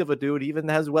ask of a dude, even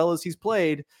as well as he's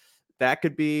played, that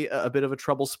could be a bit of a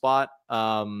trouble spot.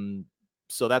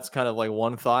 So that's kind of like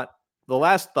one thought. The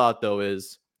last thought though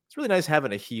is, it's really nice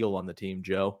having a heel on the team,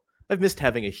 Joe. I've missed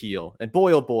having a heel. And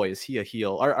boy, oh boy, is he a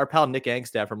heel. Our pal Nick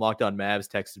Angstaff from Locked On Mavs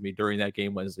texted me during that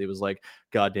game Wednesday. It was like,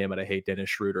 God damn it, I hate Dennis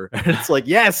Schröder. And it's like,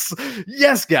 yes,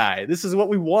 guy. This is what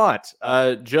we want.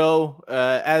 Joe,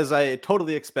 as I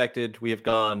totally expected, we have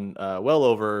gone well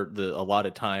over the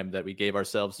allotted time that we gave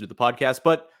ourselves to do the podcast.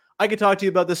 But I could talk to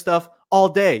you about this stuff all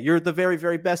day. You're the very,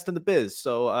 very best in the biz.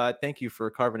 So thank you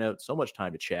for carving out so much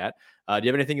time to chat. Do you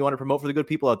have anything you want to promote for the good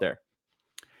people out there?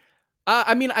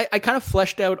 I kind of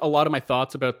fleshed out a lot of my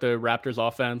thoughts about the Raptors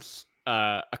offense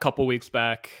a couple weeks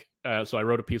back. So I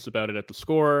wrote a piece about it at The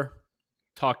Score,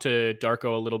 talked to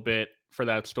Darko a little bit for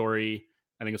that story.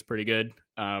 I think it's pretty good.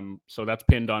 So that's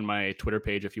pinned on my Twitter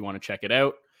page if you want to check it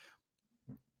out.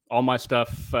 All my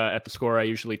stuff at The Score, I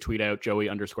usually tweet out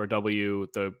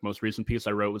Joey_W. The most recent piece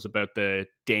I wrote was about the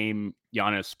Dame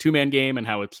Giannis 2-man game and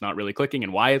how it's not really clicking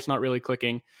and why it's not really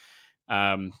clicking.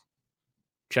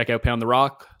 Check out Pound the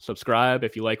Rock. Subscribe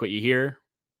if you like what you hear.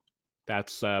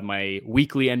 That's my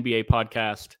weekly NBA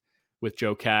podcast with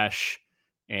Joe Cash.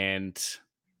 And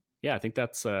yeah, I think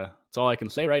that's all I can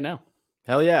say right now.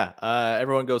 Hell yeah.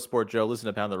 Everyone go support Joe. Listen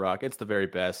to Pound the Rock. It's the very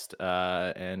best.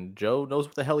 And Joe knows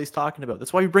what the hell he's talking about.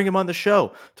 That's why we bring him on the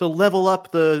show, to level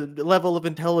up the level of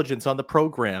intelligence on the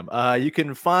program. You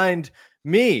can find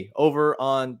me over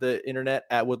on the internet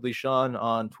at Woodley Sean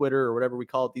on Twitter or whatever we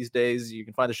call it these days. You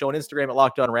can find the show on Instagram at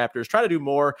Locked On Raptors. Try to do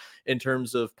more in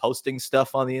terms of posting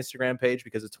stuff on the Instagram page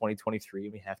because it's 2023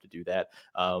 and we have to do that,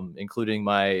 including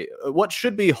my what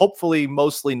should be hopefully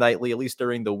mostly nightly, at least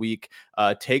during the week,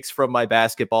 takes from my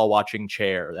basketball watching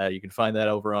chair. You can find that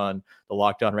over on the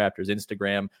Locked On Raptors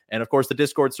Instagram. And of course, the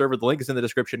Discord server, the link is in the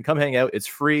description. Come hang out. It's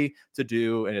free to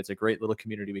do, and it's a great little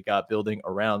community we got building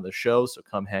around the show. So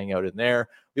come hang out in there.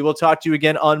 We will talk to you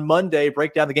again on Monday,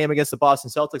 break down the game against the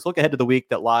Boston Celtics, look ahead to the week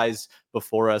that lies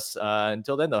before us.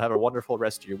 Until then, though, have a wonderful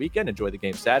rest of your weekend. Enjoy the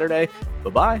game Saturday.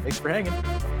 Bye-bye. Thanks for hanging.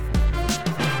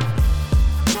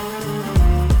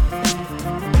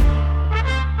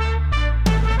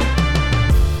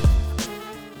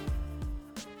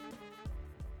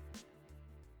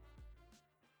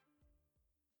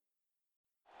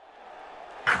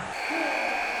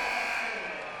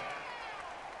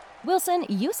 Wilson,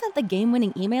 you sent the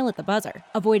game-winning email at the buzzer,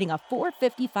 avoiding a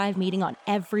 4:55 meeting on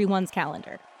everyone's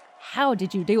calendar. How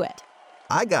did you do it?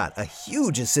 I got a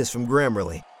huge assist from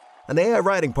Grammarly, an AI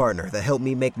writing partner that helped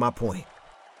me make my point.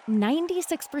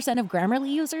 96% of Grammarly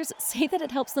users say that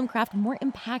it helps them craft more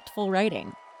impactful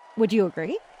writing. Would you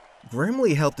agree?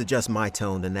 Grammarly helped adjust my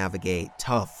tone to navigate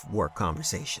tough work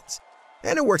conversations.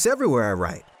 And it works everywhere I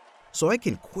write, so I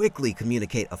can quickly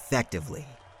communicate effectively.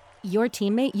 Your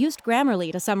teammate used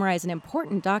Grammarly to summarize an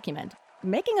important document,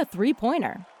 making a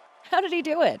 3-pointer. How did he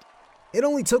do it? It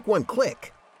only took one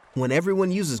click. When everyone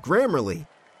uses Grammarly,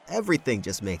 everything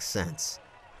just makes sense.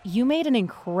 You made an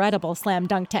incredible slam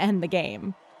dunk to end the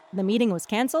game. The meeting was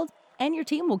canceled, and your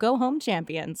team will go home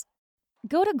champions.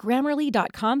 Go to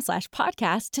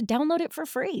Grammarly.com/podcast to download it for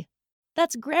free.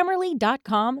 That's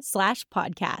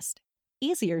Grammarly.com/podcast.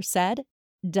 Easier said,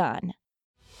 done.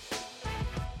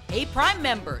 Hey, Prime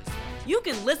members, you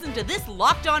can listen to this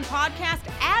Locked On podcast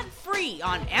ad-free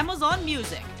on Amazon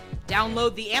Music.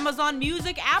 Download the Amazon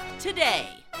Music app today.